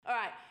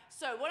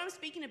So what I'm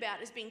speaking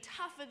about is being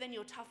tougher than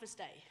your toughest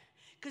day.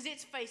 Because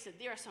let's face it,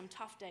 there are some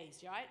tough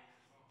days, right?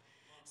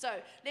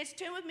 So let's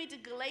turn with me to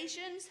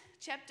Galatians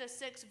chapter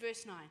 6,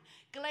 verse 9.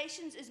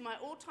 Galatians is my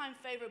all-time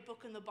favorite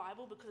book in the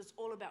Bible because it's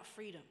all about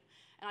freedom.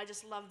 And I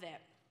just love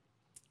that.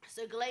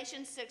 So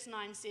Galatians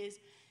 6:9 says,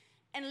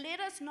 "And let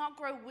us not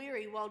grow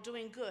weary while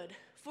doing good,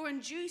 for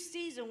in due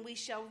season we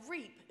shall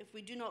reap if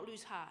we do not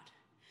lose heart."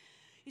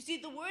 You see,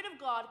 the Word of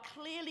God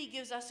clearly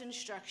gives us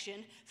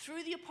instruction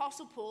through the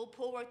Apostle Paul.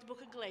 Paul wrote the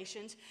book of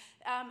Galatians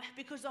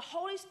because the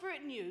Holy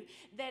Spirit knew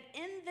that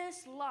in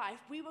this life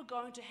we were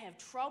going to have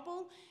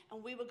trouble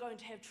and we were going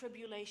to have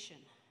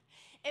tribulation.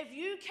 If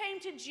you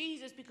came to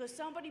Jesus because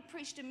somebody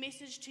preached a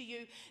message to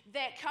you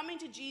that coming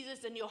to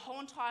Jesus and your whole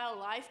entire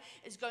life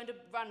is going to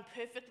run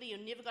perfectly, you're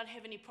never going to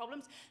have any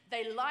problems,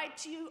 they lied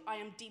to you. I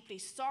am deeply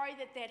sorry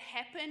that that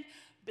happened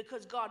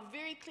because God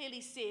very clearly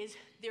says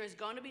there is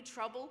going to be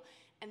trouble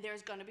and there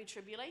is going to be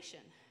tribulation.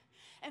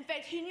 In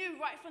fact, he knew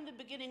right from the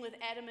beginning with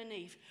Adam and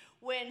Eve.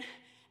 When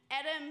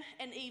Adam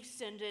and Eve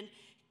sinned and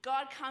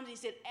God comes, he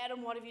said,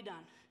 "Adam, what have you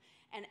done?"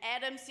 And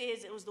Adam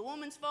says it was the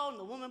woman's fault, and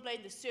the woman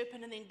blamed the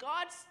serpent. And then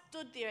God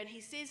stood there and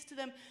he says to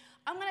them,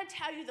 "I'm going to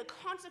tell you the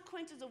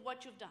consequences of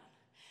what you've done."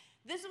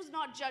 This was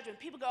not judgment.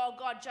 People go, "Oh,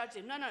 God judged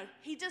them." No.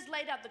 He just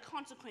laid out the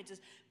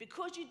consequences.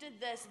 Because you did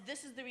this,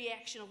 this is the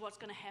reaction of what's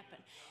going to happen.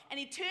 And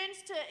he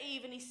turns to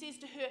Eve and he says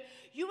to her,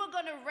 "You are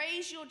going to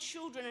raise your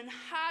children in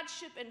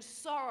hardship and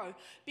sorrow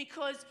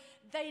because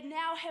they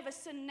now have a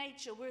sin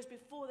nature, whereas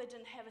before they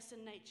didn't have a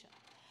sin nature."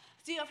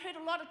 See, I've heard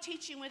a lot of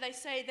teaching where they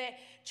say that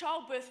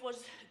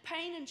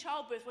pain in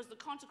childbirth was the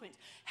consequence.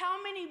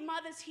 How many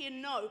mothers here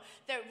know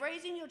that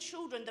raising your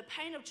children, the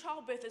pain of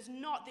childbirth is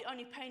not the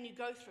only pain you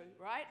go through,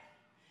 right?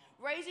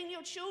 Raising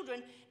your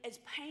children is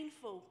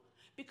painful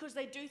because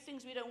they do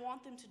things we don't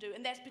want them to do,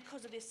 and that's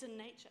because of their sin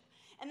nature.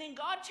 And then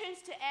God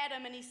turns to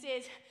Adam and he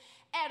says,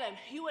 "Adam,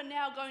 you are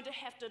now going to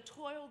have to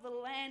toil the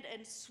land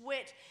and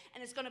sweat,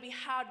 and it's going to be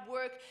hard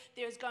work.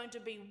 There's going to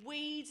be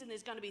weeds, and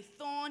there's going to be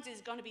thorns,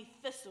 there's going to be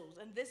thistles,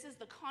 and this is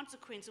the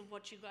consequence of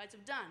what you guys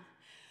have done."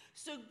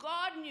 So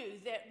God knew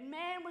that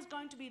man was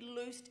going to be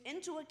loosed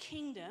into a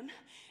kingdom,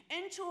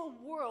 into a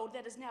world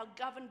that is now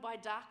governed by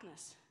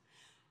darkness,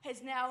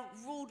 has now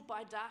ruled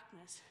by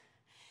darkness.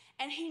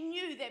 And he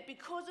knew that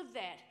because of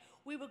that,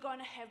 we were going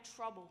to have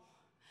trouble,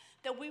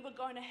 that we were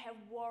going to have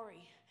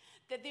worry,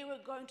 that there were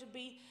going to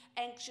be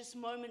anxious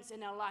moments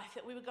in our life,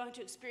 that we were going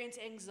to experience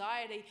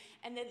anxiety,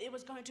 and that there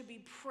was going to be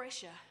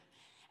pressure.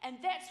 And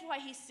that's why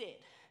he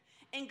said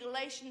in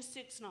Galatians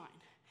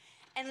 6:9,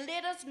 "And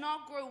let us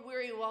not grow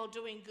weary while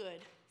doing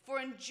good, for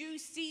in due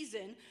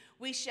season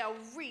we shall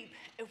reap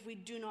if we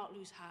do not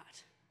lose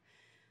heart."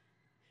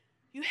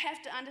 You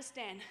have to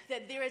understand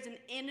that there is an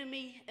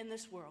enemy in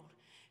this world.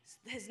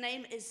 His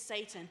name is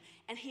Satan,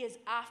 and he is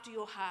after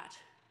your heart.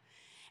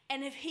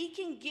 And if he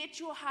can get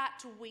your heart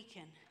to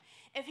weaken,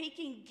 if he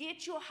can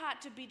get your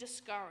heart to be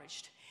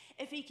discouraged,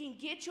 if he can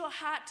get your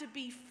heart to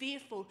be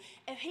fearful,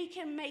 if he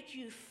can make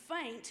you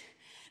faint,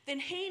 then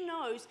he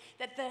knows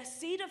that the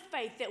seed of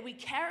faith that we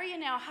carry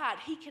in our heart,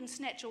 he can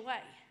snatch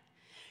away.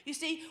 You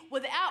see,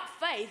 without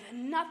faith,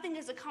 nothing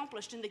is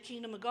accomplished in the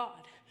kingdom of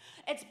God.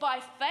 It's by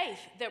faith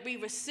that we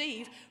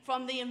receive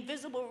from the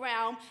invisible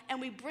realm and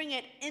we bring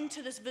it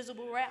into this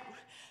visible realm.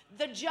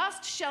 The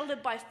just shall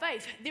live by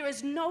faith. There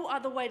is no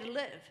other way to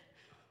live.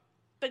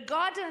 But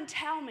God didn't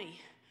tell me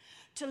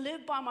to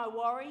live by my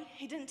worry.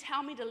 He didn't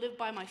tell me to live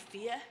by my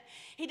fear.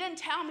 He didn't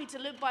tell me to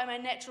live by my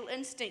natural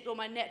instinct or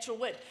my natural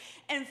wit.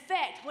 In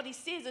fact, what he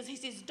says is, he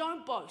says,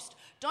 don't boast.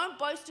 Don't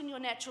boast in your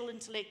natural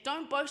intellect.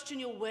 Don't boast in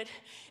your wit.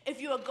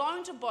 If you are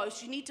going to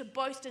boast, you need to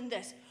boast in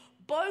this.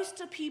 Boast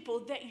to people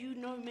that you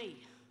know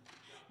me.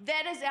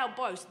 That is our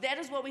boast. That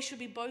is what we should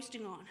be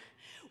boasting on.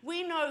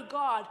 We know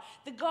God,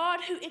 the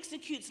God who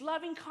executes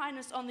loving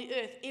kindness on the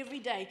earth every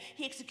day.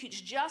 He executes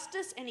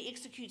justice and he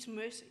executes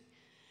mercy.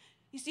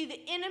 You see,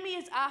 the enemy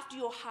is after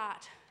your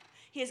heart.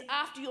 He is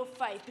after your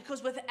faith,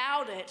 because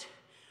without it,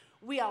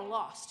 we are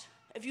lost.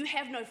 If you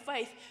have no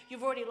faith,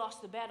 you've already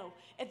lost the battle.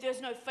 If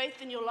there's no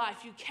faith in your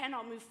life, you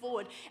cannot move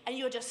forward, and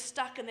you're just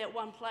stuck in that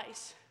one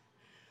place.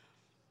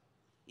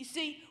 You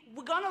see,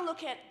 we're going to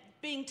look at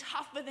being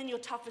tougher than your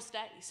toughest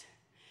days.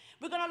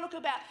 We're going to talk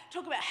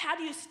about how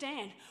do you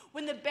stand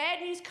when the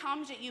bad news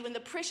comes at you, when the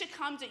pressure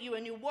comes at you,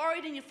 and you're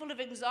worried and you're full of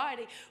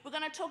anxiety. We're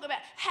going to talk about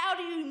how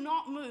do you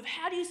not move?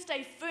 How do you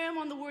stay firm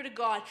on the word of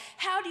God?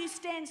 How do you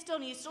stand still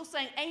and you're still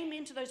saying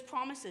amen to those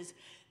promises?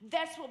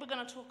 That's what we're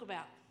going to talk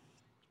about,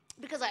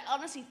 because I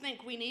honestly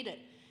think we need it,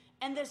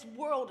 and this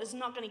world is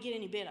not going to get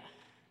any better.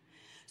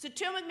 So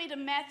turn with me to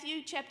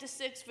Matthew chapter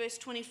 6, verse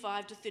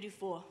 25 to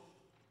 34.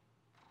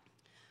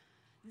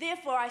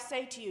 "Therefore I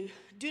say to you,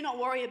 do not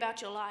worry about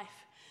your life,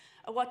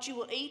 or what you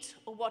will eat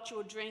or what you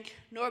will drink,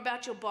 nor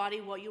about your body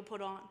what you'll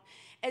put on.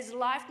 Is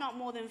life not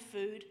more than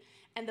food,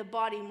 and the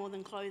body more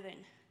than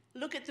clothing?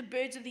 Look at the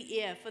birds of the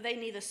air, for they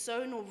neither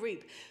sow nor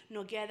reap,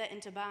 nor gather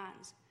into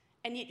barns,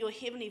 and yet your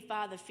heavenly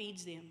Father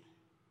feeds them.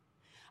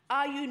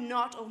 Are you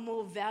not of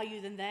more value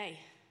than they?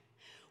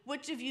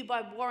 Which of you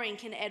by worrying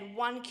can add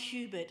 1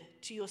 cubit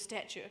to your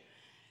stature?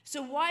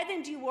 So why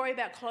then do you worry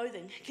about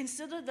clothing?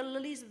 Consider the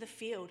lilies of the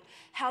field,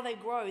 how they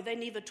grow. They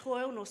neither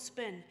toil nor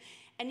spin.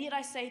 And yet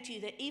I say to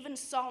you that even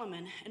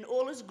Solomon in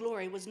all his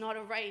glory was not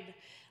arrayed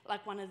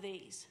like one of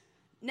these.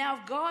 Now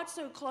if God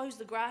so clothes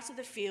the grass of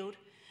the field,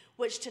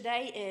 which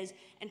today is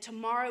and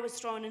tomorrow is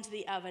thrown into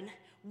the oven,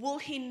 will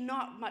he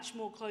not much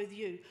more clothe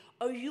you,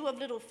 O you of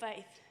little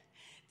faith?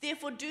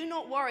 Therefore do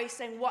not worry,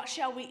 saying, what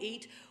shall we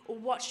eat, or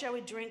what shall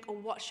we drink, or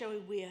what shall we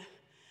wear?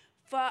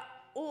 For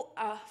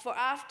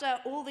after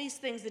all these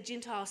things the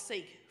Gentiles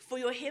seek. For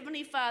your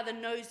heavenly Father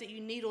knows that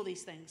you need all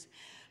these things.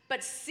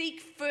 But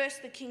seek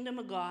first the kingdom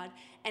of God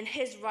and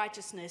his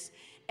righteousness,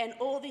 and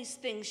all these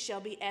things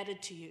shall be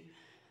added to you.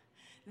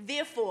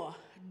 Therefore,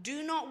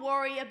 do not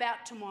worry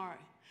about tomorrow,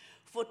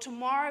 for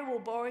tomorrow will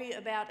worry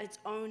about its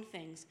own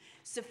things.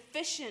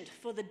 Sufficient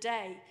for the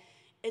day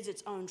is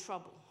its own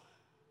trouble.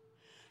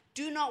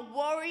 Do not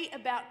worry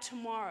about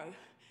tomorrow.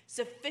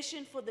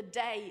 Sufficient for the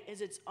day is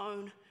its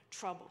own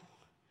trouble.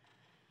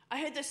 I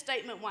heard this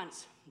statement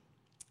once,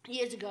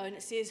 years ago, and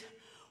it says,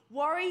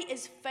 worry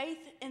is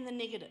faith in the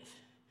negative.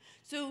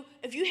 So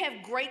if you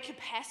have great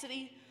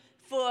capacity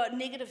for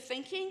negative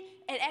thinking,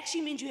 it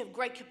actually means you have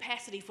great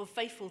capacity for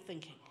faithful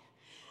thinking.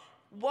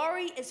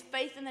 Worry is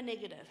faith in the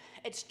negative.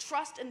 It's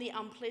trust in the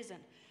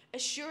unpleasant,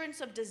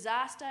 assurance of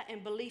disaster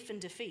and belief in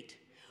defeat.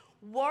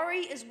 Worry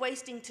is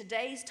wasting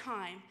today's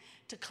time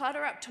to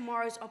clutter up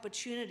tomorrow's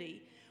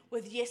opportunity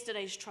with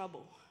yesterday's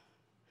trouble.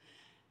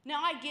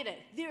 Now I get it.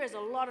 There is a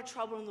lot of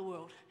trouble in the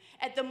world.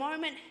 At the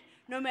moment,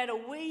 no matter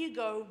where you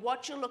go,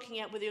 what you're looking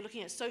at, whether you're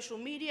looking at social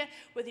media,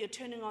 whether you're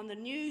turning on the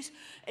news,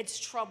 it's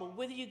trouble.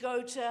 Whether you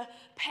go to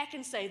Pack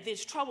and Save,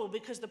 there's trouble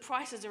because the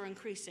prices are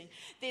increasing.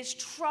 There's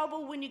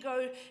trouble when you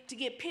go to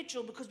get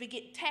petrol because we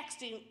get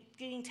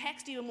getting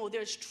taxed even more.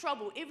 There is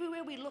trouble.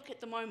 Everywhere we look at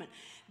the moment,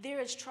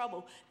 there is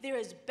trouble. There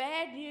is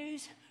bad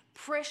news,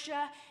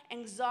 pressure,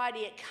 anxiety.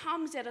 It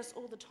comes at us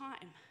all the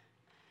time.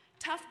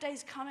 Tough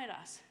days come at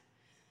us.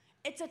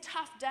 It's a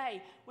tough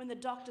day when the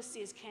doctor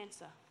says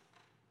cancer.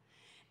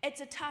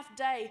 It's a tough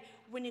day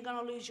when you're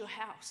going to lose your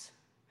house.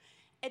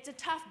 It's a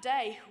tough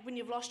day when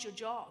you've lost your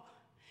job.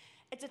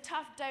 It's a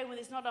tough day when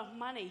there's not enough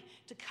money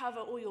to cover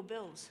all your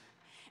bills.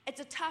 It's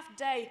a tough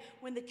day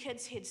when the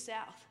kids head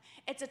south.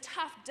 It's a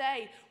tough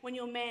day when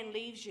your man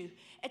leaves you.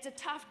 It's a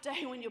tough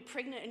day when you're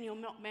pregnant and you're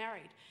not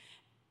married.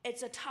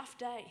 It's a tough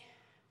day.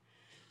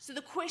 So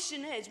the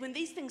question is, when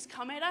these things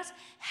come at us,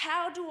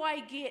 how do I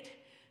get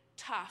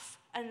tough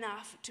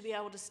enough to be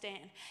able to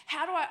stand?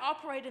 How do I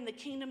operate in the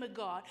kingdom of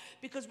God?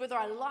 Because whether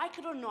I like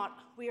it or not,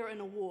 we are in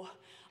a war.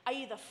 I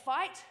either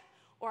fight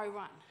or I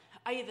run.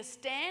 I either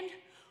stand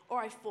or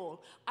I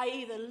fall. I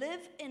either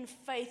live in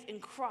faith in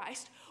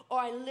Christ or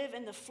I live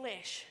in the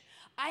flesh.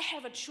 I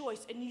have a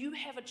choice and you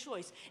have a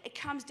choice. It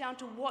comes down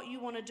to what you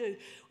want to do.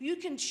 You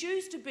can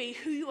choose to be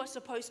who you are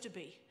supposed to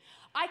be.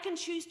 I can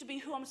choose to be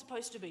who I'm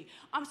supposed to be.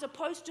 I'm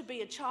supposed to be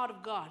a child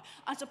of God.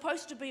 I'm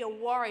supposed to be a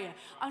warrior.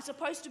 I'm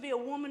supposed to be a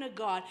woman of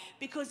God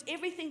because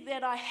everything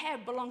that I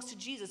have belongs to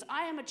Jesus.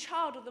 I am a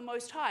child of the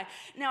Most High.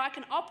 Now I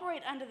can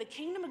operate under the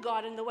kingdom of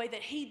God in the way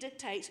that He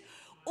dictates,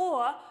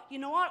 or, you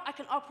know what, I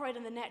can operate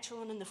in the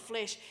natural and in the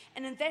flesh.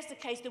 And if that's the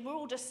case, then we're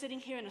all just sitting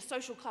here in a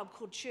social club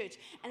called church,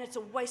 and it's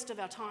a waste of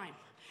our time.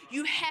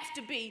 You have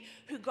to be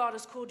who God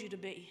has called you to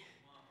be.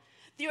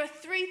 There are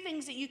 3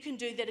 things that you can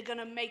do that are going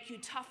to make you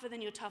tougher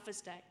than your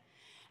toughest day.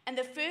 And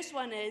the first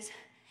one is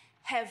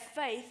have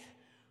faith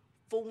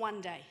for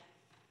one day.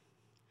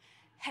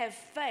 Have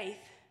faith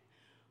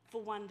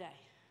for one day.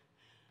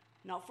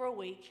 Not for a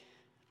week.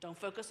 Don't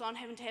focus on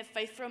having to have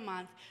faith for a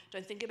month.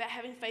 Don't think about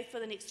having faith for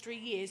the next 3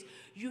 years.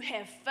 You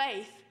have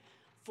faith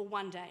for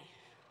one day.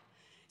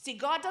 See,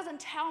 God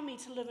doesn't tell me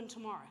to live in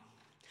tomorrow.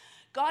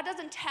 God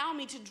doesn't tell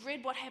me to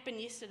dread what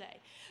happened yesterday.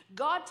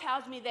 God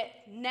tells me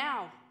that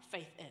now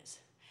faith is.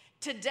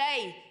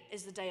 Today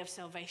is the day of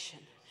salvation.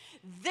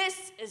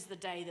 This is the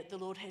day that the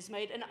Lord has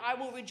made, and I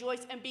will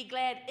rejoice and be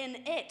glad in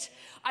it.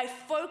 I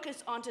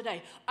focus on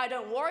today. I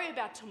don't worry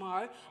about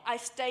tomorrow. I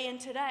stay in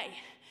today.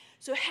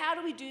 So how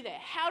do we do that?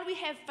 How do we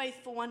have faith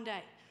for one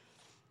day?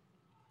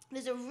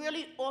 There's a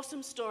really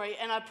awesome story,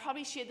 and I've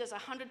probably shared this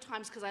 100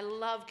 times because I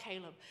love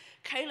Caleb.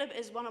 Caleb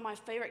is one of my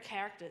favorite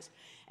characters,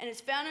 and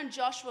it's found in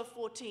Joshua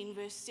 14,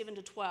 verse 7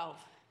 to 12.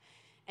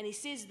 And he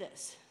says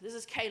this. This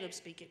is Caleb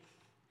speaking.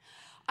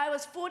 I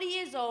was 40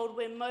 years old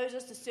when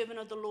Moses, the servant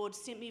of the Lord,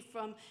 sent me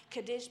from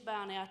Kadesh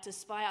Barnea to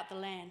spy out the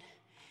land.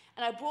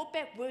 And I brought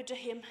back word to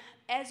him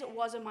as it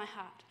was in my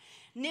heart.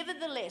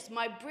 Nevertheless,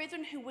 my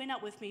brethren who went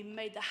up with me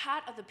made the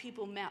heart of the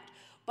people melt,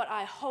 but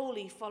I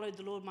wholly followed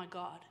the Lord my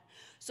God.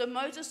 So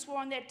Moses swore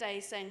on that day,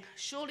 saying,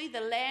 surely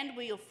the land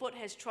where your foot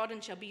has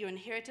trodden shall be your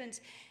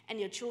inheritance and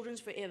your children's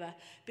forever,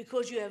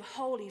 because you have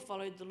wholly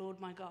followed the Lord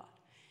my God.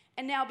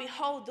 And now,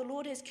 behold, the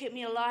Lord has kept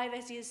me alive,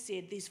 as he has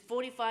said, these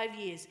 45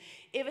 years,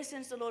 ever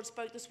since the Lord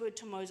spoke this word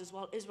to Moses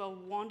while Israel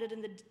wandered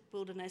in the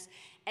wilderness.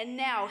 And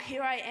now,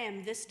 here I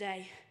am this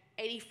day.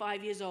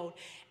 85 years old,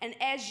 and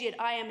as yet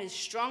I am as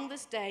strong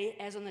this day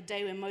as on the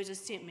day when Moses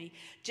sent me.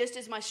 Just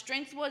as my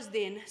strength was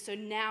then, so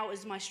now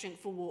is my strength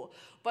for war,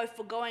 both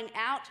for going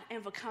out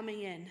and for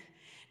coming in.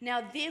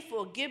 Now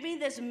therefore give me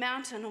this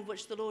mountain of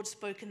which the Lord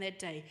spoke in that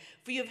day,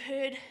 for you have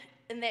heard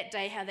in that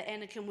day how the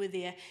Anakim were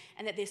there,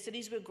 and that their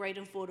cities were great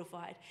and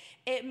fortified.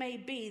 It may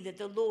be that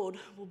the Lord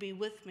will be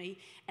with me,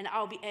 and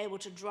I'll be able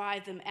to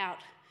drive them out,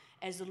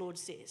 as the Lord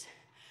says.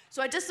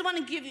 So I just want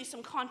to give you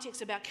some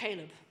context about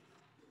Caleb.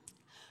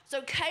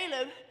 So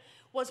Caleb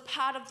was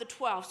part of the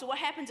 12. So what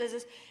happens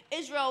is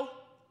Israel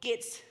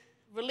gets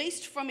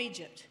released from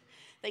Egypt.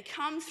 They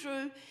come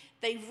through,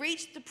 they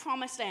reach the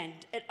promised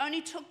land. It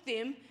only took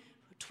them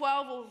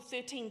 12 or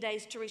 13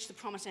 days to reach the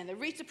promised land. They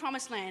reached the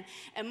promised land,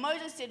 and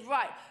Moses said,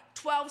 right,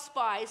 12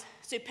 spies,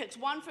 so he picks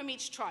one from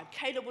each tribe.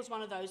 Caleb was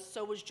one of those,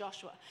 so was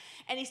Joshua.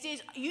 And he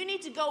says, you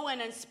need to go in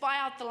and spy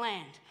out the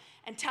land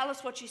and tell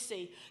us what you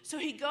see. So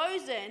he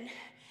goes in,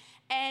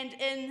 and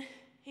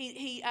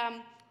he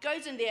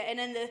goes in there, and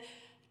in the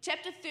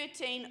chapter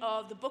 13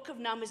 of the book of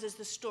Numbers is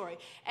the story.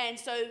 And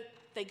so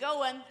they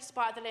go in,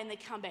 spy out the land, they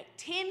come back.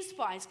 10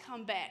 spies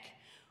come back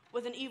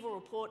with an evil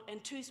report,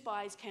 and 2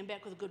 spies came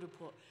back with a good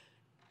report.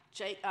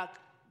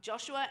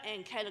 Joshua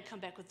and Caleb come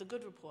back with the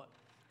good report.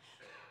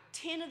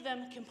 10 of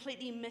them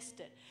completely missed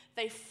it.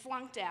 They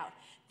flunked out.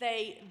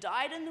 They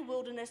died in the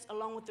wilderness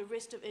along with the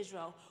rest of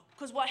Israel.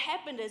 Because what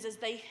happened is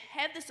they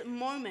had this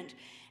moment,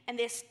 and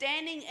they're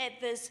standing at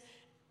this.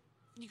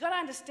 You got to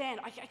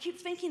understand, I keep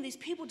thinking these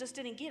people just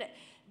didn't get it.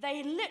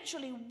 They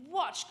literally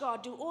watched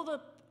God do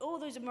all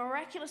those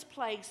miraculous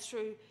plagues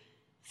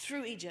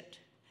through Egypt.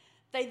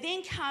 They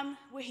then come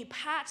where he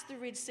parts the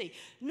Red Sea.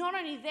 Not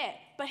only that,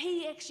 but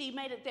he actually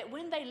made it that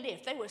when they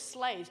left, they were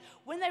slaves.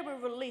 When they were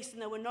released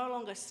and they were no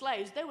longer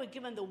slaves, they were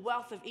given the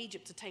wealth of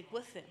Egypt to take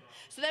with them.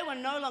 So they were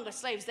no longer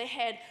slaves. They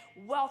had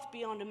wealth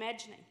beyond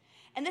imagining.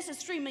 And this is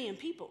 3 million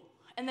people,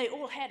 and they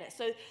all had it.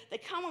 So they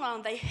come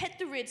along, they hit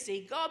the Red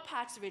Sea. God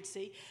parts the Red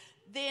Sea.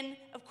 Then,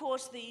 of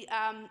course, the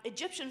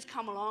Egyptians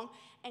come along,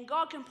 and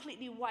God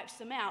completely wipes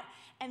them out.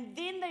 And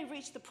then they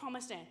reach the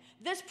promised land.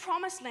 This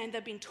promised land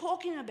they've been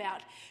talking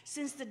about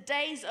since the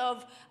days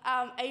of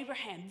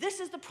Abraham. This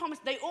is the promise.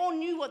 They all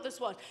knew what this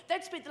was.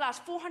 They'd spent the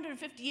last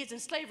 450 years in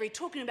slavery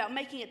talking about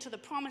making it to the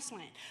promised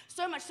land.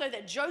 So much so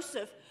that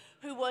Joseph,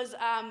 who was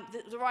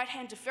the right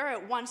hand to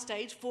Pharaoh at one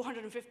stage,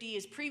 450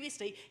 years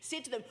previously,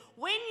 said to them,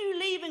 when you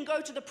leave and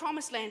go to the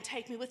promised land,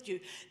 take me with you.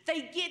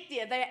 They get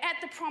there, they're at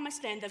the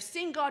promised land, they've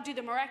seen God do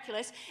the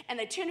miraculous, and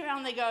they turn around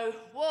and they go,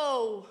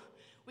 whoa,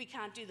 we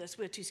can't do this,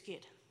 we're too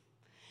scared.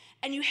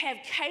 And you have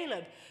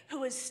Caleb,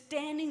 who is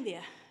standing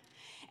there,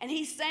 and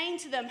he's saying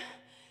to them,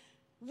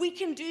 we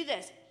can do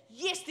this.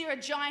 Yes, there are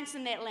giants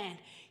in that land.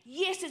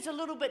 Yes, it's a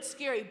little bit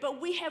scary,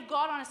 but we have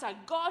God on our side.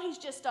 God who's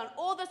just done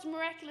all this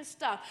miraculous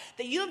stuff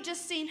that you've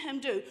just seen him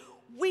do.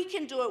 We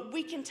can do it.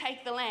 We can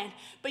take the land.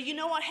 But you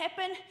know what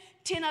happened?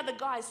 10 other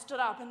guys stood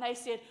up and they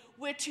said,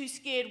 we're too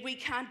scared. We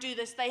can't do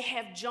this. They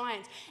have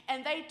giants.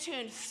 And they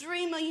turned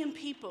 3 million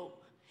people,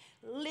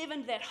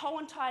 living that whole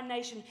entire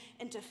nation,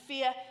 into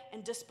fear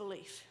and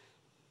disbelief.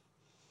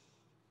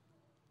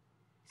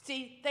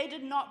 See, they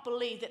did not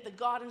believe that the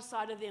God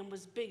inside of them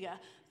was bigger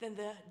than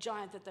the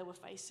giant that they were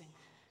facing.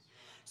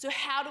 So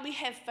how do we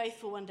have faith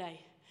for one day?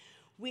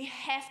 We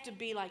have to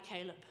be like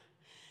Caleb.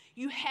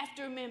 You have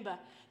to remember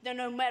that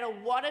no matter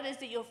what it is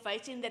that you're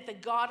facing, that the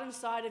God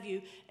inside of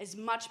you is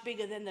much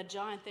bigger than the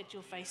giant that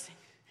you're facing.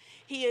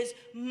 He is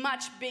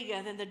much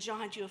bigger than the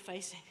giant you're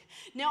facing.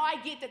 Now I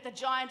get that the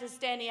giant is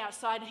standing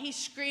outside and he's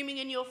screaming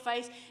in your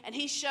face and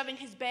he's shoving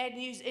his bad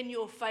news in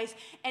your face,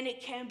 and it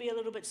can be a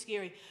little bit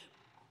scary.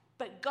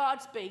 But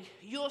God's big,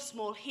 you're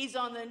small, he's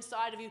on the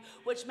inside of you,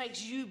 which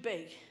makes you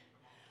big.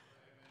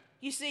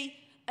 You see,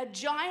 a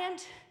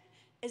giant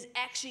is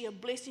actually a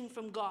blessing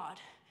from God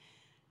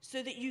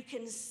so that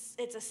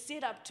it's a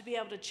setup to be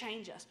able to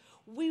change us.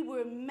 We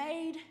were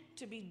made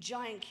to be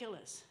giant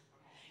killers.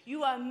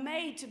 You are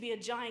made to be a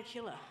giant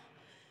killer.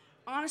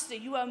 Honestly,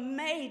 you are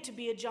made to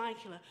be a giant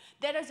killer.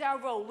 That is our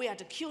role. We are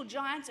to kill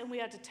giants and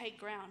we are to take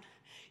ground.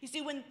 You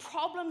see, when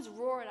problems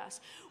roar at us,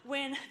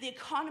 when the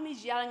economy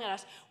is yelling at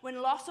us, when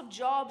loss of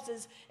jobs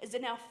is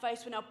in our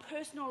face, when our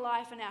personal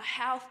life and our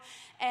health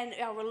and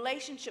our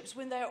relationships,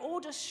 when they're all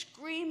just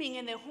screaming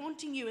and they're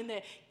haunting you and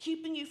they're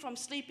keeping you from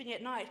sleeping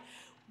at night,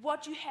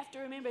 what you have to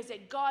remember is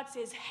that God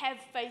says, have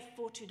faith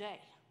for today.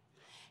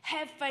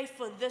 Have faith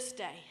for this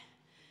day,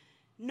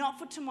 not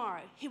for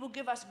tomorrow. He will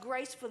give us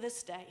grace for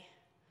this day.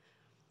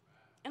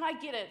 And I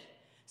get it.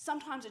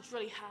 Sometimes it's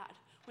really hard.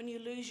 When you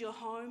lose your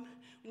home,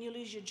 when you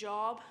lose your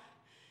job,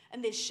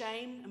 and there's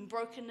shame and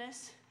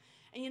brokenness.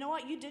 And you know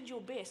what? You did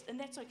your best, and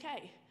that's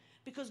okay,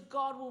 because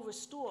God will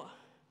restore.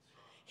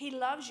 He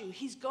loves you.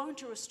 He's going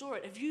to restore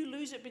it. If you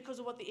lose it because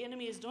of what the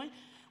enemy is doing,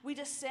 we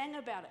just sang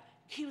about it.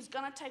 He was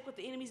going to take what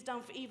the enemy's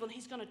done for evil, and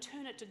he's going to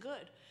turn it to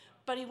good.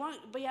 But he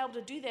won't be able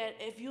to do that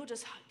if you're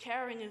just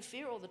cowering in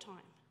fear all the time.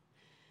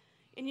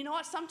 And you know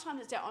what?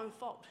 Sometimes it's our own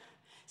fault.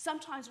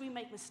 Sometimes we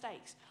make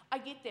mistakes. I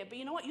get that, but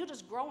you know what? You're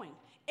just growing.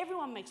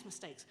 Everyone makes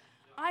mistakes.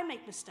 I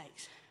make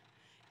mistakes.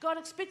 God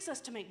expects us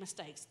to make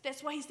mistakes.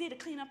 That's why he's there to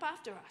clean up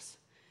after us.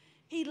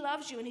 He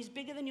loves you, and he's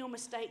bigger than your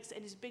mistakes,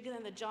 and he's bigger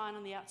than the giant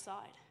on the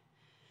outside.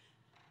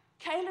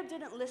 Caleb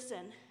didn't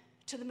listen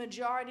to the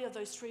majority of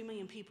those 3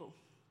 million people.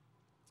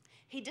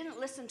 He didn't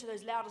listen to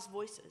those loudest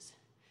voices.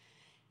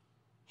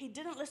 He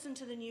didn't listen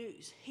to the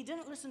news. He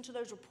didn't listen to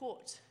those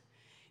reports.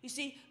 You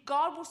see,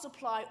 God will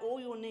supply all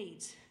your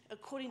needs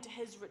according to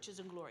his riches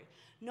and glory,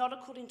 not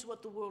according to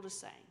what the world is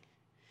saying.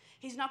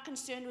 He's not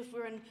concerned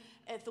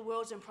if the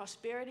world's in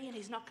prosperity, and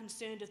he's not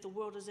concerned if the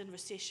world is in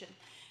recession.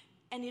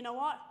 And you know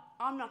what?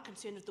 I'm not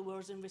concerned if the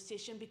world's in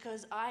recession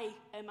because I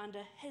am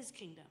under his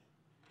kingdom.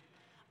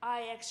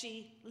 I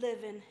actually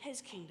live in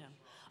his kingdom.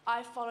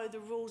 I follow the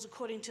rules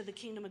according to the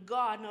kingdom of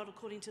God, not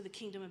according to the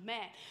kingdom of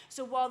man.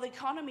 So while the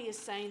economy is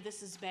saying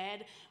this is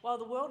bad, while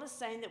the world is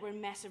saying that we're in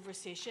massive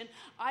recession,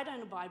 I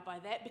don't abide by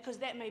that because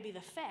that may be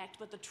the fact,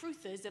 but the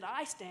truth is that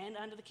I stand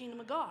under the kingdom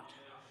of God.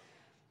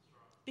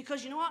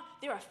 Because you know what?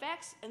 There are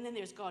facts and then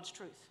there's God's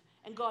truth.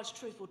 And God's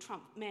truth will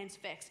trump man's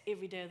facts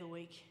every day of the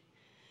week.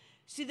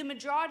 See, the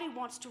majority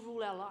wants to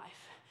rule our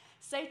life.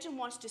 Satan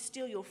wants to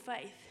steal your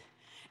faith.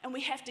 And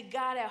we have to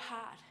guard our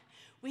heart.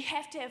 We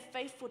have to have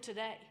faith for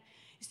today.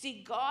 You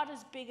see, God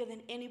is bigger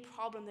than any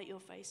problem that you're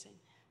facing.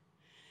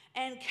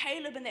 And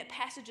Caleb, in that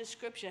passage of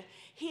scripture,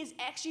 he is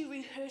actually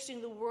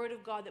rehearsing the word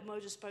of God that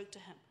Moses spoke to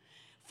him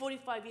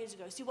 45 years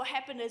ago. See, what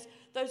happened is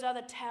those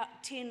other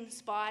 10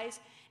 spies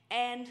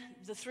and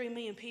the 3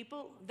 million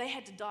people, they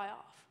had to die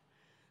off.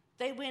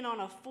 They went on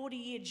a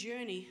 40-year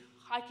journey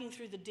hiking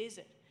through the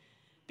desert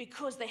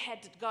because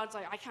God's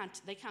like,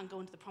 they can't go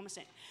into the promised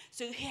land.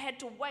 So he had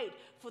to wait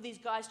for these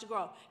guys to grow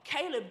up.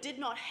 Caleb did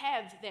not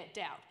have that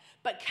doubt.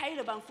 But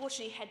Caleb,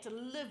 unfortunately, had to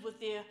live with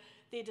their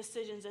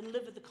decisions and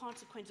live with the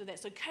consequence of that.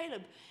 So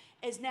Caleb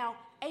is now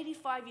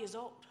 85 years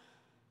old.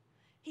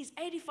 He's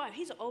 85.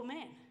 He's an old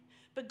man.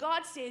 But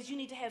God says you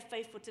need to have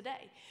faith for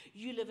today.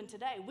 You live in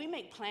today. We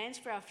make plans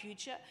for our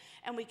future,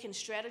 and we can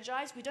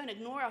strategize. We don't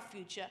ignore our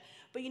future.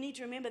 But you need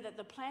to remember that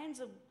the plans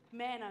of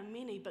man are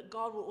many, but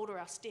God will order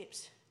our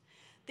steps.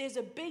 There's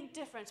a big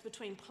difference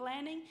between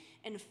planning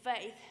and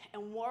faith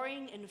and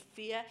worrying and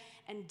fear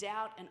and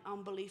doubt and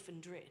unbelief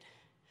and dread.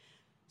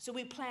 So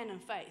we plan in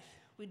faith.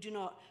 We do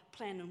not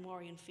plan in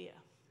worry and fear.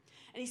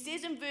 And he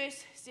says in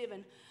verse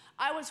 7,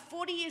 I was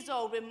 40 years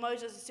old when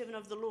Moses, the servant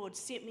of the Lord,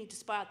 sent me to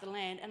spy out the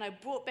land, and I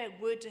brought back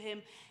word to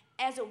him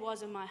as it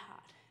was in my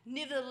heart.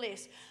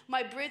 Nevertheless,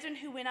 my brethren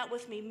who went out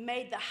with me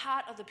made the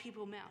heart of the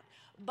people melt,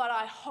 but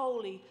I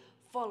wholly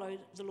followed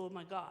the Lord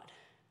my God.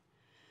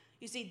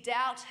 You see,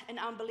 doubt and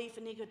unbelief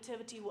and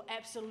negativity will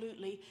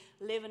absolutely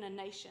live in a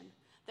nation.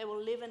 They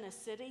will live in a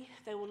city,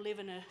 they will live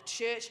in a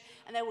church,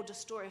 and they will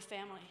destroy a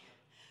family.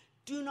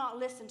 Do not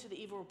listen to the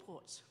evil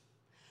reports.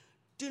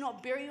 Do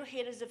not bury your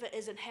head as if it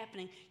isn't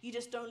happening. You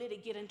just don't let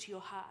it get into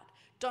your heart.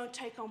 Don't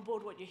take on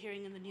board what you're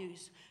hearing in the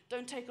news.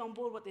 Don't take on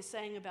board what they're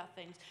saying about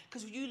things,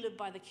 because you live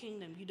by the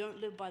kingdom. You don't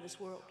live by this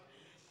world.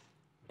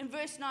 In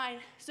verse 9,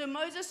 so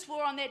Moses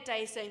swore on that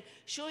day, saying,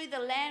 surely the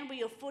land where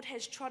your foot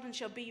has trodden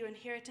shall be your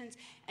inheritance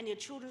and your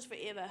children's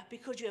forever,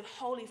 because you have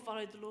wholly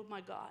followed the Lord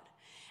my God.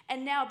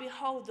 And now,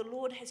 behold, the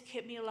Lord has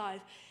kept me alive,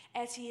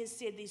 as he has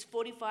said, these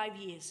 45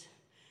 years.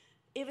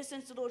 Ever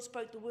since the Lord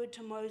spoke the word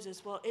to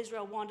Moses while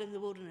Israel wandered in the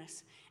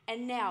wilderness.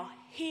 And now,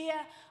 here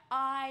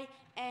I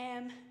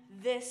am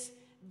this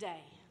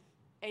day,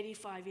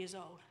 85 years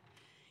old.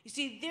 You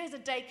see, there's a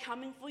day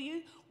coming for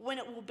you when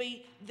it will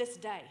be this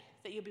day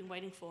that you've been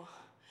waiting for.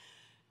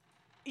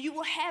 You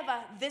will have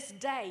this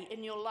day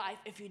in your life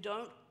if you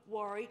don't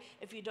worry,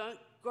 if you don't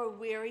grow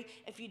weary,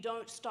 if you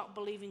don't stop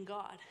believing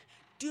God.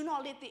 Do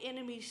not let the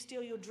enemy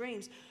steal your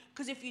dreams,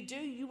 because if you do,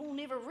 you will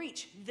never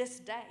reach this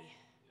day.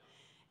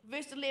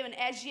 Verse 11,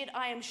 as yet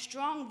I am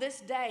strong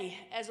this day,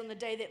 as on the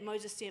day that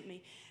Moses sent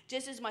me.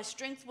 Just as my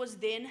strength was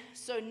then,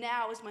 so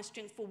now is my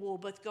strength for war,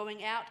 both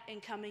going out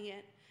and coming in.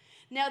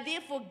 Now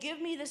therefore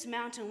give me this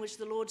mountain which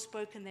the Lord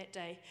spoke in that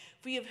day.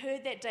 For you have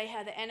heard that day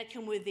how the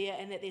Anakim were there,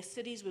 and that their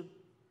cities were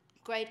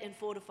great and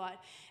fortified.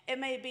 It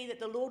may be that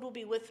the Lord will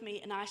be with me,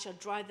 and I shall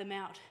drive them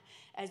out,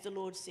 as the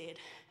Lord said.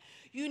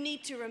 You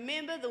need to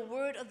remember the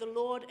word of the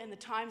Lord in the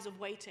times of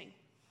waiting.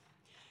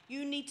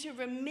 You need to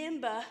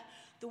remember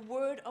the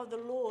word of the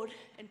Lord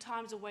in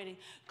times of waiting.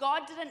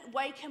 God didn't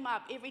wake him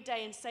up every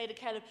day and say to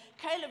Caleb,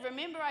 Caleb,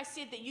 remember I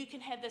said that you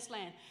can have this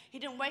land. He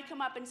didn't wake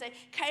him up and say,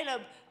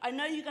 Caleb, I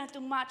know you're going to have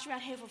to march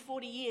around here for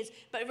 40 years,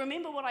 but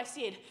remember what I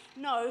said.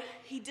 No,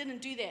 he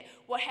didn't do that.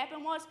 What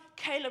happened was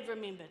Caleb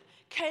remembered.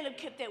 Caleb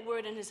kept that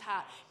word in his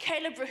heart.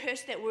 Caleb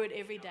rehearsed that word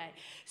every day.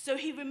 So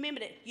he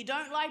remembered it. You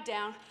don't lie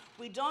down.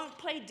 We don't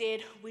play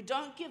dead. We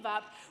don't give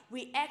up.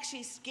 We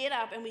actually get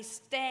up and we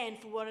stand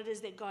for what it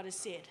is that God has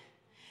said.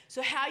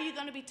 So how are you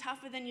going to be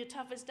tougher than your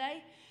toughest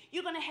day?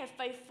 You're going to have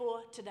faith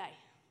for today.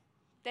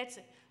 That's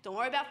it. Don't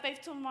worry about faith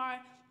tomorrow.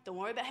 Don't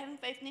worry about having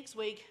faith next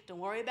week. Don't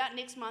worry about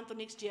next month or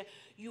next year.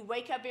 You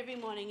wake up every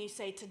morning and you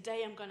say,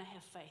 today I'm going to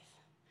have faith.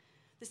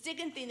 The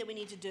second thing that we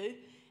need to do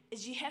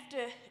is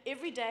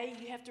every day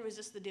you have to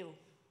resist the devil.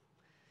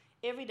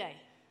 Every day.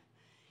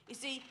 You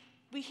see,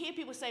 we hear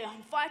people say,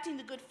 I'm fighting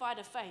the good fight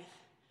of faith.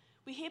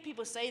 We hear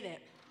people say that.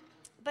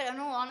 But in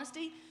all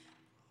honesty,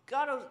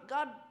 God,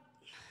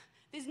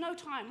 there's no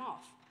time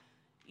off.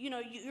 You know,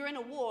 you're in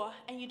a war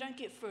and you don't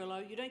get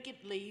furlough, you don't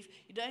get leave,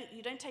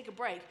 you don't take a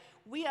break.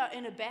 We are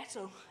in a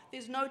battle.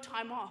 There's no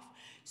time off.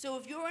 So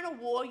if you're in a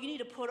war, you need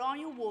to put on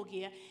your war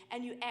gear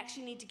and you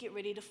actually need to get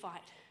ready to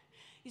fight.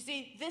 You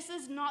see, this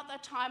is not the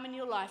time in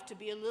your life to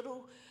be a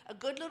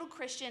good little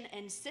Christian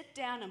and sit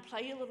down and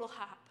play your little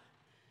harp.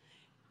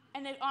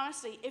 And then,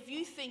 honestly, if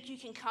you think you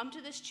can come to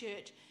this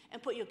church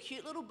and put your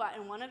cute little butt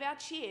in one of our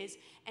chairs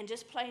and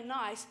just play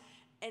nice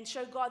and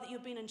show God that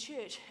you've been in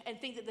church and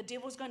think that the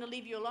devil's going to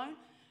leave you alone,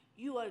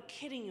 you are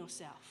kidding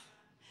yourself.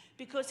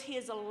 Because he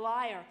is a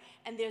liar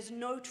and there's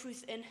no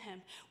truth in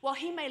him. While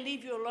he may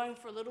leave you alone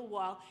for a little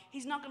while,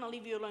 he's not going to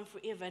leave you alone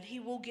forever. And he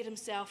will get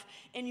himself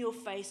in your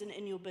face and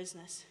in your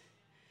business.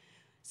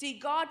 See,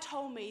 God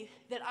told me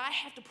that I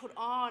have to put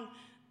on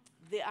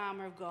the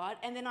armor of God,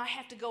 and then I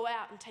have to go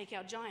out and take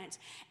out giants.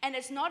 And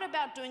it's not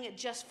about doing it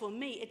just for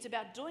me. It's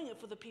about doing it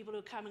for the people who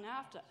are coming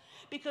after.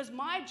 Because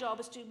my job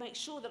is to make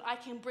sure that I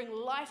can bring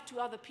life to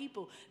other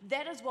people.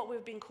 That is what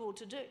we've been called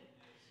to do.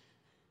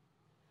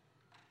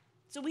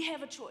 So we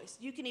have a choice.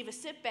 You can either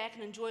sit back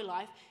and enjoy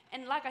life,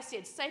 and like I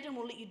said, Satan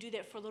will let you do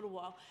that for a little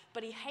while,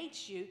 but he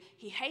hates you,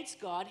 he hates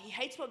God, he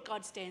hates what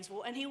God stands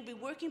for, and he will be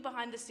working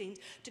behind the scenes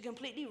to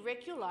completely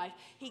wreck your life.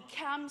 He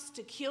comes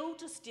to kill,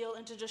 to steal,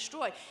 and to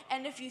destroy.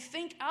 And if you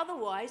think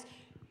otherwise,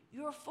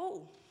 you're a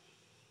fool.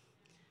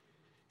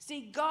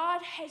 See,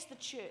 God has the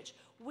church.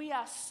 We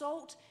are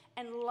salt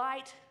and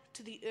light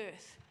to the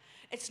earth.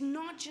 It's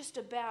not just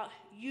about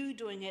you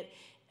doing it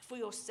for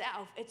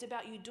yourself, it's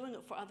about you doing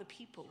it for other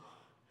people.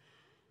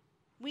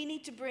 We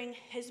need to bring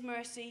his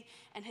mercy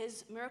and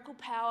his miracle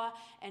power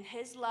and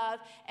his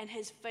love and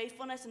his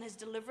faithfulness and his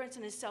deliverance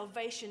and his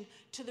salvation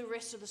to the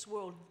rest of this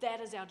world.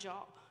 That is our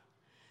job.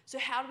 So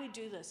how do we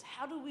do this?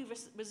 How do we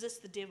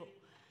resist the devil?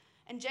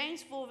 In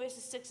James 4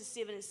 verses 6 to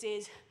 7 it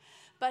says,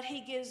 but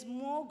he gives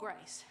more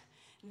grace.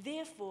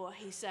 Therefore,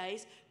 he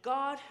says,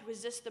 God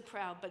resists the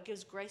proud but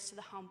gives grace to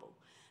the humble.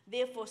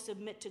 Therefore,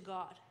 submit to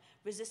God.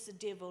 Resist the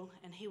devil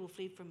and he will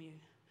flee from you.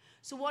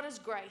 So what is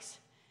grace?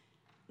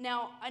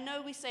 Now, I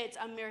know we say it's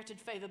unmerited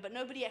favor, but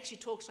nobody actually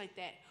talks like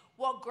that.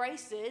 What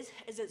grace is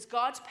it's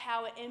God's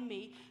power in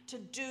me to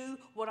do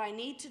what I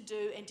need to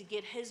do and to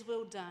get his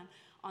will done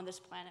on this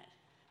planet.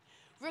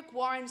 Rick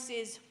Warren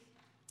said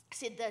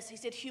this. He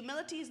said,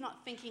 humility is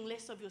not thinking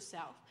less of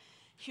yourself.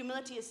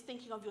 Humility is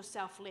thinking of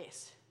yourself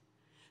less.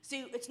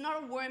 See, it's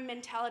not a worm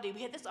mentality.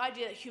 We had this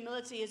idea that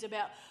humility is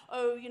about,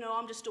 oh, you know,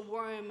 I'm just a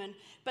worm.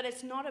 But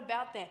it's not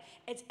about that.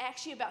 It's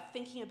actually about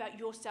thinking about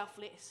yourself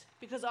less.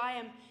 Because I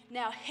am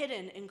now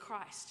hidden in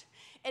Christ.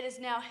 It is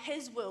now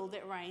his will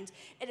that reigns.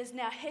 It is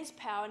now his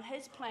power and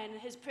his plan and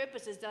his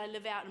purposes that I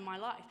live out in my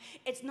life.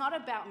 It's not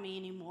about me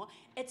anymore.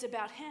 It's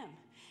about him.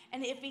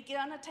 And if he's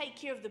going to take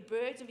care of the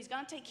birds, if he's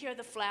going to take care of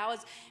the flowers,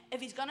 if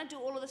he's going to do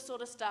all of this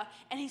sort of stuff,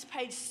 and he's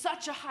paid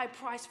such a high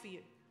price for you,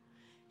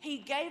 he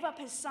gave up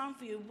his son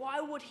for you. Why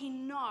would he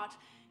not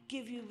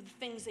give you the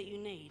things that you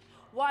need?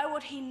 Why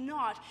would he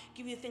not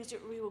give you the things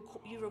that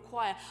you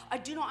require? I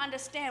do not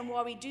understand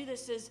why we do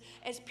this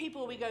as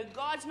people. We go,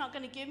 God's not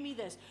going to give me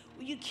this.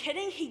 Are you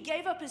kidding? He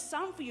gave up his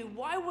son for you.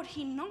 Why would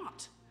he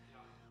not?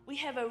 We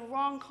have a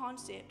wrong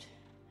concept.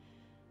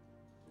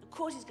 Of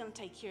course he's going to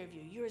take care of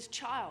you. You're his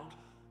child.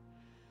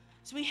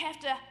 So we have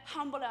to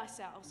humble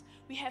ourselves.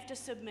 We have to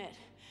submit.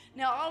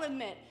 Now, I'll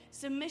admit,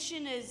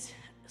 submission is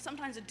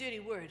sometimes a dirty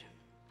word.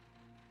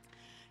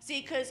 See,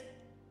 because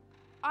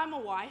I'm a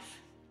wife,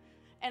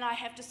 and I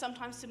have to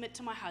sometimes submit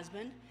to my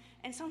husband,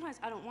 and sometimes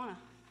I don't want to.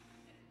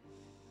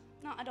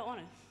 No, I don't want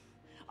to.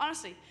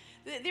 Honestly,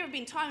 there have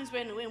been times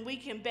when we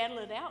can battle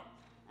it out,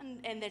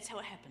 and that's how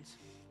it happens.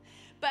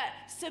 But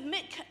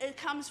submit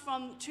comes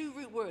from two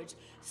root words.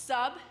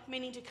 Sub,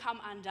 meaning to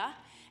come under,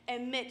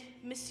 and mit,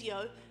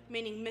 missio,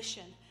 meaning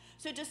mission.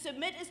 So to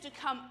submit is to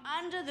come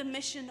under the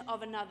mission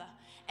of another.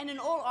 And in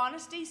all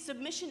honesty,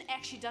 submission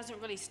actually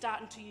doesn't really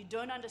start until you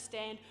don't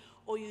understand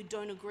or you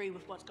don't agree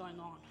with what's going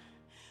on.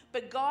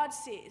 But God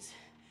says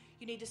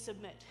you need to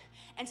submit.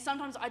 And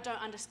sometimes I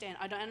don't understand.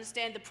 I don't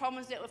understand the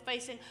problems that we're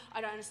facing. I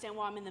don't understand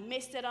why I'm in the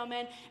mess that I'm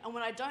in. And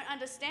when I don't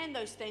understand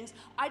those things,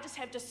 I just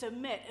have to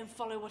submit and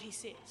follow what he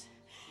says.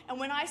 And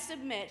when I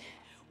submit,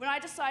 when I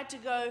decide to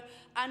go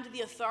under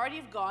the authority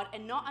of God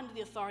and not under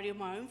the authority of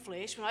my own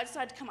flesh, when I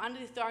decide to come under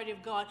the authority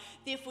of God,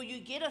 therefore you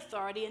get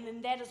authority, and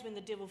then that is when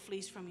the devil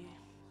flees from you.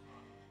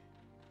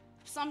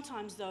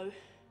 Sometimes, though,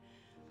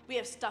 we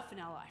have stuff in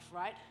our life,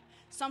 right?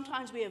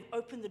 Sometimes we have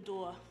opened the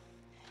door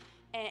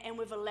and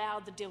we've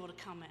allowed the devil to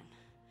come in.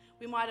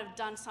 We might have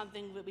done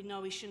something that we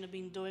know we shouldn't have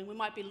been doing. We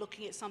might be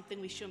looking at something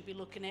we shouldn't be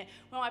looking at.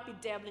 We might be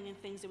dabbling in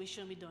things that we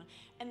shouldn't be doing.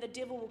 And the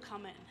devil will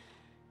come in.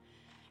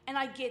 And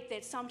I get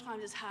that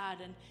sometimes it's hard.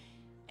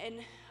 And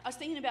I was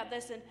thinking about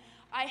this, and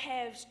I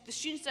have the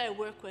students that I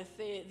work with,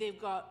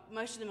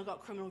 most of them have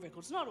got criminal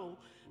records. Not all,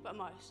 but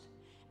most.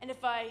 And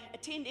if I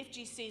attend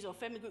FGCs or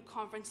family group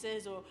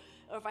conferences, or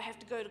if I have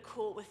to go to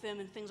court with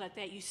them and things like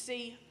that, you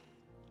see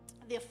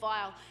their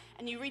file,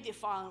 and you read their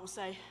file, and it will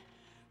say,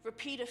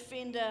 repeat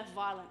offender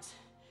violence,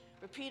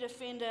 repeat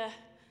offender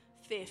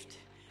theft,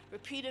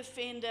 repeat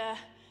offender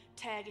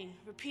tagging,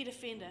 repeat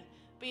offender.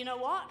 But you know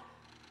what?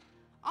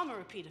 I'm a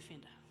repeat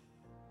offender.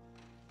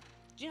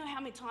 Do you know how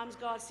many times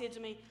God said to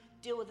me,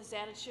 deal with this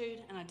attitude,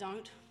 and I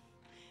don't?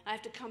 I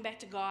have to come back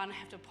to God and I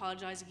have to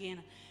apologize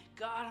again.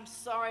 God, I'm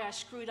sorry I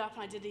screwed up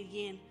and I did it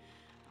again.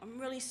 I'm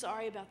really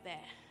sorry about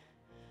that.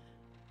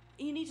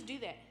 And you need to do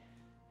that.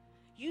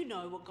 You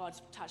know what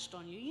God's touched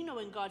on you. You know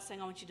when God's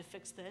saying, I want you to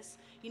fix this.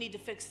 You need to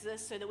fix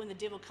this so that when the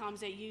devil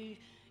comes at you,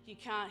 he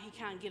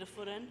can't get a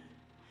foot in.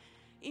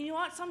 And you know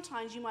what?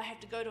 Sometimes you might have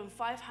to go to him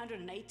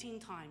 518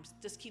 times.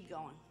 Just keep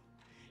going.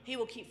 He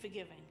will keep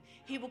forgiving.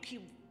 He will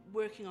keep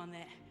working on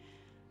that.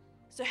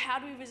 So how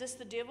do we resist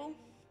the devil?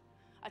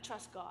 I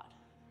trust God.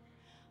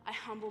 I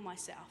humble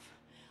myself.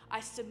 I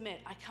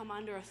submit. I come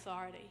under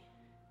authority.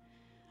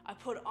 I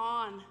put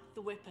on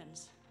the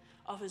weapons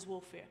of his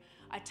warfare.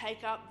 I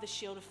take up the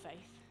shield of faith.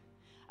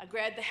 I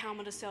grab the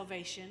helmet of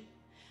salvation.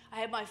 I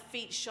have my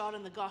feet shod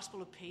in the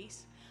gospel of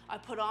peace. I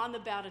put on the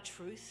belt of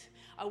truth.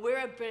 I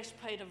wear a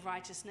breastplate of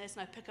righteousness,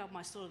 and I pick up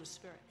my sword of the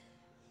Spirit.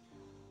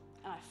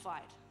 And I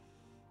fight.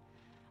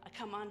 I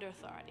come under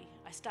authority.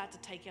 I start to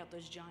take out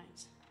those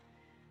giants.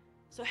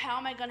 So how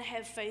am I going to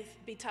have faith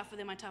be tougher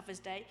than my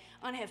toughest day?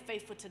 I'm going to have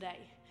faith for today.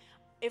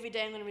 Every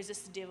day I'm going to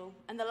resist the devil.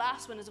 And the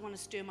last one is I want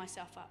to stir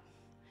myself up.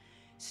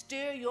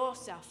 Stir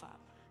yourself up.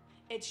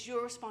 It's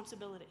your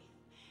responsibility.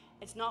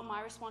 It's not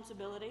my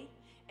responsibility.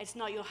 It's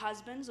not your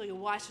husband's or your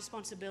wife's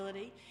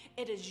responsibility.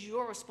 It is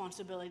your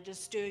responsibility to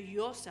stir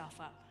yourself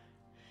up.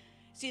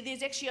 See,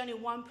 there's actually only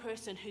one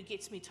person who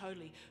gets me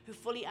totally, who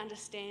fully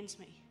understands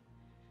me,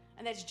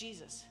 and that's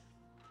Jesus.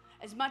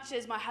 As much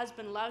as my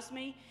husband loves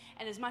me,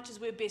 and as much as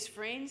we're best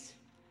friends,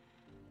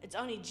 it's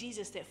only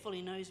Jesus that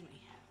fully knows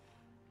me.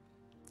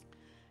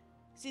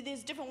 See,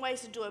 there's different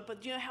ways to do it,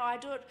 but you know how I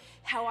do it?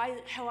 How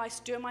I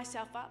stir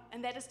myself up,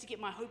 and that is to get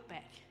my hope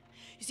back.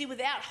 You see,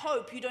 without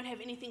hope, you don't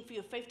have anything for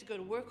your faith to go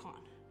to work on.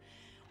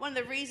 One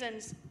of the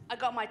reasons I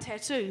got my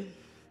tattoo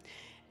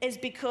is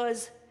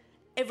because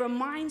it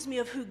reminds me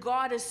of who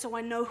God is, so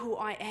I know who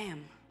I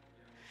am.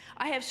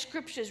 I have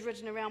scriptures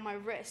written around my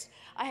wrist.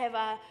 I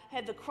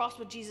have the cross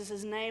with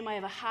Jesus' name. I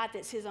have a heart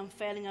that says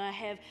unfailing, and I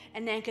have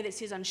an anchor that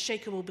says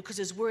unshakable, because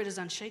his word is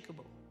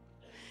unshakable.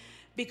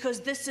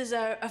 Because this is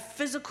a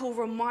physical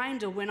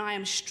reminder when I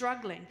am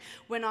struggling,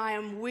 when I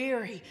am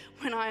weary,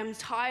 when I am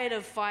tired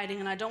of fighting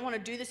and I don't want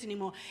to do this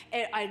anymore.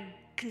 I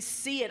can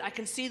see it. I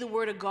can see the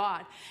word of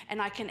God, and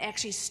I can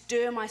actually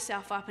stir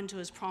myself up into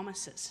his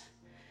promises.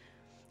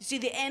 You see,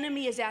 the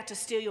enemy is out to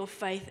steal your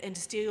faith and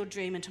to steal your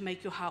dream and to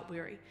make your heart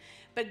weary.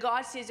 But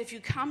God says if you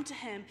come to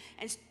him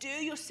and stir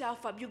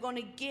yourself up, you're going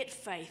to get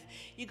faith.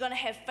 You're going to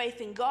have faith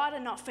in God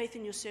and not faith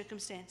in your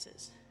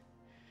circumstances.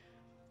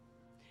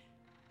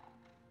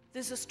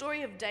 There's a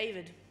story of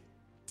David.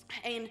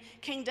 And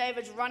King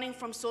David's running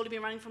from Saul. He'd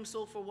been running from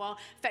Saul for a while.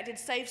 In fact, he'd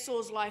saved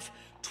Saul's life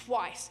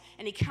twice.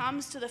 And he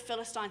comes to the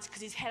Philistines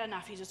because he's had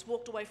enough. He's just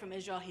walked away from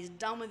Israel. He's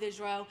done with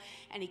Israel.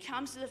 And he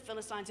comes to the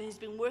Philistines, and he's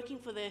been working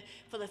for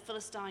the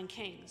Philistine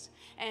kings.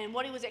 And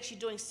what he was actually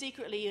doing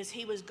secretly is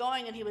he was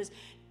going and he was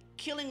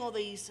killing all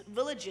these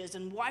villages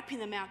and wiping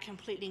them out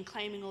completely and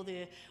claiming all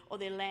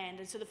their land.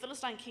 And so the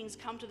Philistine kings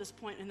come to this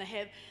point, and they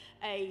have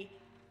a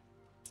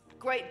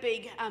great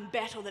big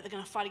battle that they're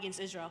going to fight against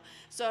Israel.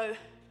 So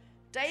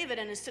David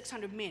and his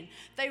 600 men,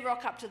 they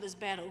rock up to this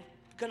battle,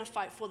 going to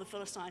fight for the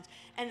Philistines.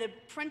 And the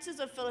princes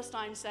of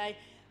Philistines say,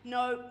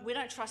 no, we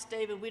don't trust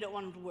David, we don't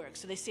want him to work.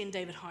 So they send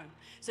David home.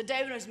 So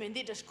David and his men,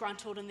 they're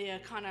disgruntled and they're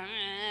kind of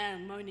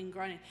moaning,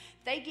 groaning.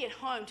 They get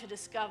home to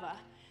discover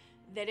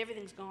that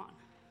everything's gone.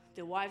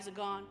 Their wives are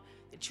gone,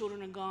 their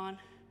children are gone,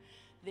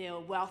 their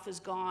wealth is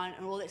gone,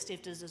 and all that's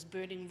left is this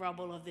burning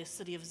rubble of their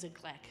city of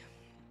Ziklag.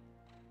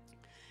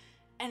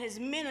 And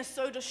his men are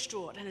so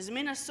distraught, and his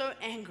men are so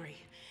angry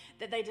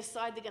that they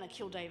decide they're going to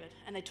kill David,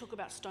 and they talk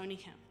about stoning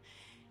him.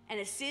 And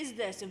it says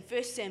this in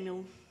 1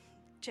 Samuel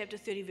chapter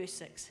 30, verse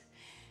 6.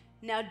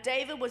 Now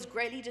David was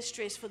greatly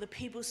distressed, for the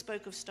people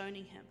spoke of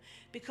stoning him,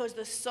 because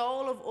the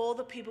soul of all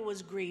the people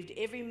was grieved,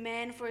 every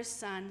man for his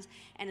sons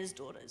and his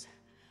daughters.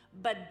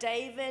 But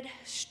David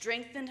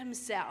strengthened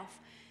himself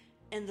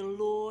in the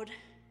Lord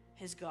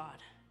his God.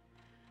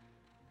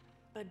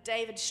 But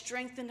David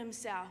strengthened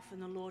himself in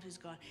the Lord his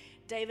God.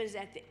 David is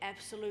at the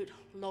absolute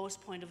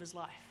lowest point of his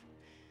life.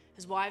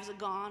 His wives are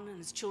gone and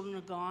his children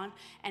are gone,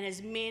 and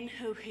his men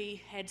who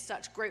he had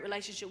such great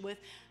relationship with,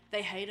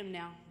 they hate him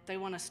now. They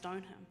want to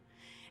stone him.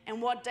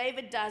 And what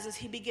David does is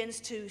he begins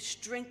to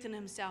strengthen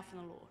himself in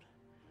the Lord.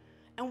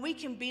 And we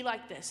can be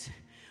like this.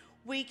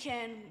 We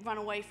can run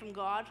away from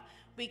God.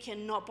 We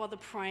can not bother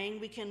praying.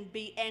 We can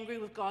be angry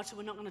with God, so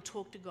we're not going to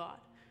talk to God.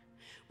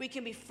 We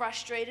can be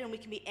frustrated and we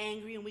can be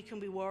angry and we can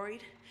be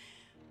worried.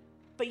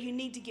 But you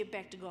need to get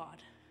back to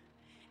God.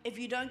 If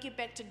you don't get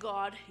back to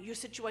God, your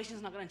situation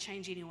is not going to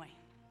change anyway.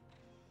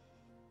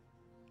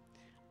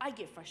 I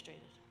get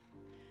frustrated.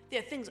 There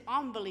are things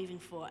I'm believing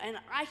for, and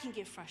I can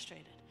get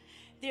frustrated.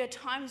 There are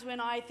times when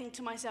I think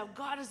to myself,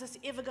 God, is this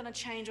ever going to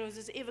change, or is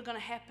this ever going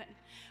to happen?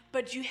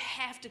 But you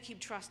have to keep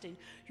trusting.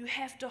 You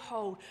have to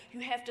hold.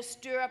 You have to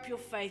stir up your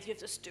faith. You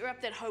have to stir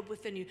up that hope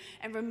within you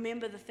and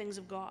remember the things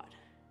of God.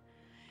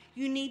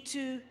 You need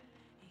to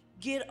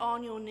get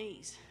on your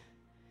knees.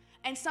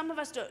 And some of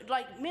us do,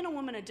 like men and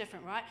women are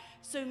different, right?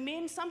 So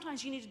men,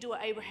 sometimes you need to do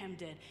what Abraham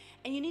did.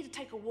 And you need to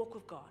take a walk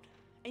with God.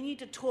 And you need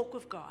to talk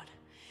with God.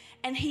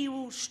 And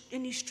you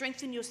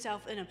strengthen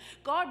yourself in him.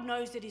 God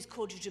knows that he's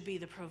called you to be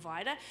the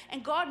provider.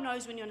 And God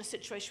knows when you're in a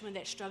situation where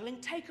that's struggling,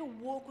 take a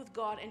walk with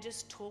God and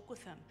just talk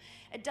with him.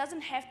 It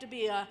doesn't have to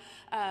be a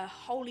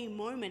holy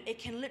moment. It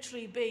can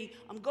literally be,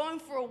 I'm going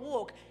for a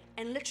walk,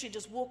 and literally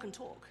just walk and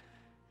talk.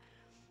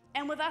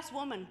 And with us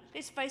women,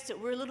 let's face it,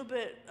 we're a little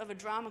bit of a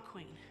drama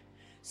queen.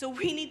 So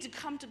we need to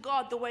come to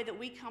God the way that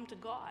we come to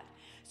God.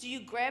 So you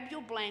grab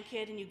your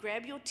blanket and you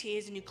grab your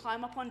tears and you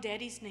climb up on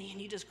daddy's knee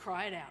and you just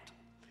cry it out.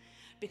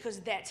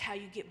 Because that's how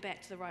you get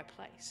back to the right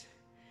place.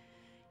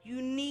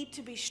 You need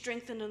to be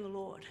strengthened in the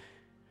Lord.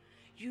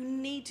 You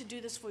need to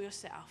do this for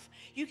yourself.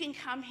 You can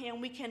come here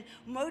and we can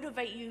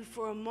motivate you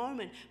for a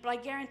moment, but I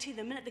guarantee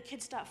the minute the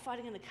kids start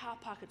fighting in the car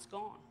park, it's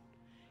gone.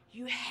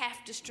 You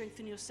have to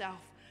strengthen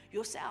yourself.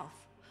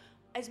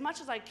 As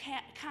much as I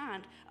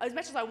can't, as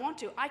much as I want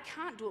to, I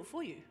can't do it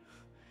for you.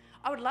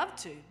 I would love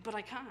to, but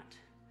I can't.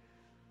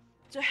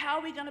 So how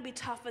are we going to be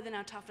tougher than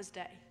our toughest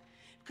day?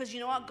 Because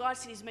you know what? God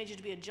said he's made you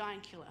to be a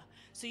giant killer.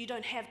 So you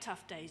don't have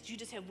tough days. You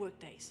just have work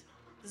days.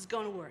 This is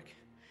going to work.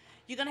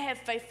 You're going to have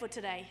faith for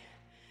today.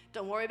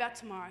 Don't worry about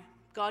tomorrow.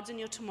 God's in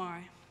your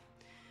tomorrow.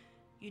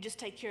 You just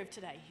take care of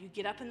today. You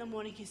get up in the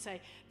morning, you say,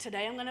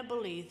 today I'm going to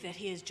believe that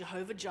he is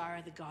Jehovah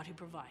Jireh, the God who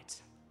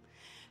provides.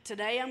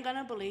 Today I'm going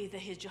to believe that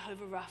he is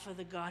Jehovah Rapha,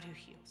 the God who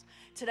heals.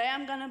 Today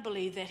I'm going to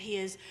believe that he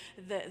is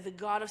the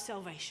God of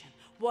salvation.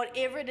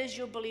 Whatever it is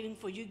you're believing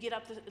for, you get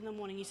up in the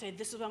morning, you say,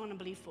 this is what I'm going to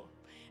believe for.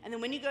 And then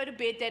when you go to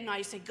bed that night,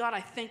 you say, God, I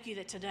thank you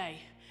that today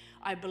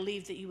I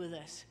believe that you were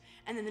this.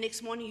 And then the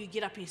next morning you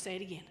get up and you say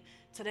it again.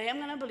 Today I'm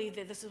going to believe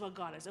that this is what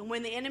God is. And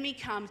when the enemy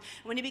comes,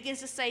 when he begins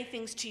to say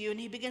things to you and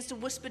he begins to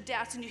whisper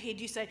doubts in your head,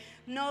 you say,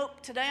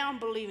 nope, today I'm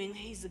believing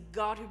he's the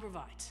God who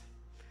provides.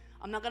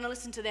 I'm not going to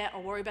listen to that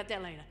or worry about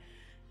that later.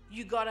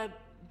 You got to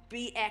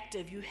be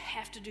active. You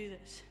have to do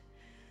this.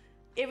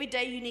 Every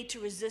day you need to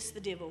resist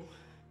the devil.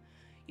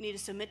 You need to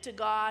submit to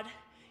God.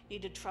 You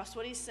need to trust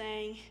what he's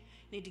saying.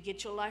 You need to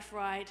get your life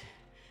right.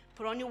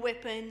 Put on your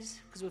weapons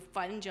because we're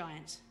fighting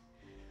giants.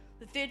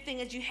 The third thing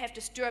is you have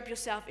to stir up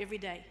yourself every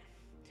day.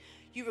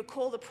 You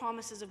recall the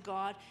promises of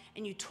God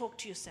and you talk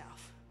to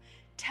yourself.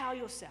 Tell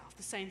yourself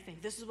the same thing.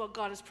 This is what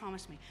God has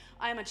promised me.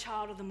 I am a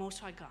child of the Most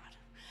High God.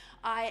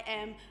 I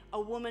am a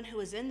woman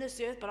who is in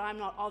this earth, but I'm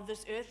not of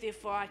this earth,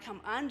 therefore I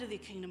come under the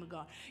kingdom of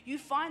God. You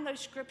find those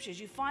scriptures,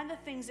 you find the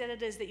things that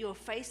it is that you're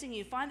facing,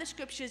 you find the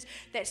scriptures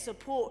that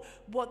support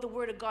what the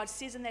Word of God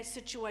says in that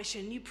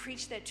situation, you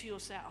preach that to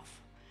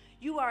yourself.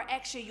 You are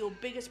actually your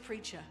biggest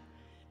preacher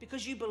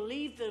because you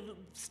believe the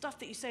stuff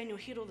that you say in your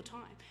head all the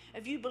time.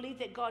 If you believe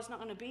that God's not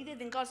going to be there,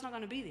 then God's not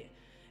going to be there.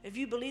 If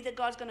you believe that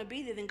God's going to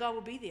be there, then God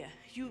will be there.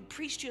 You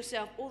preach to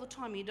yourself all the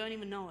time and you don't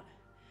even know it.